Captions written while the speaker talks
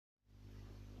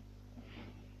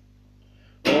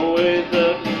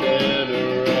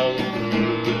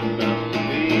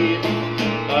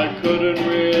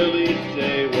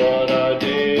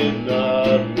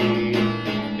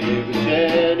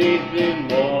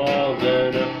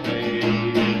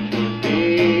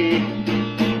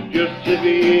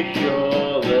be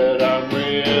sure that I'm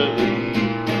really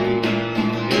free?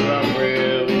 If I'm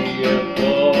really a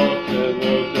call to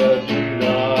those that do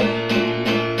not see?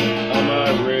 Am I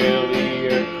really a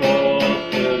call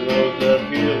to those that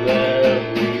feel that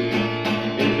we?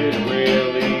 Is it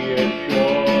really a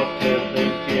chore to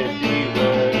think it's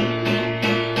even me?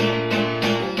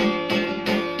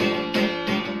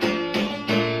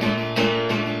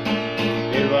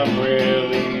 If I'm really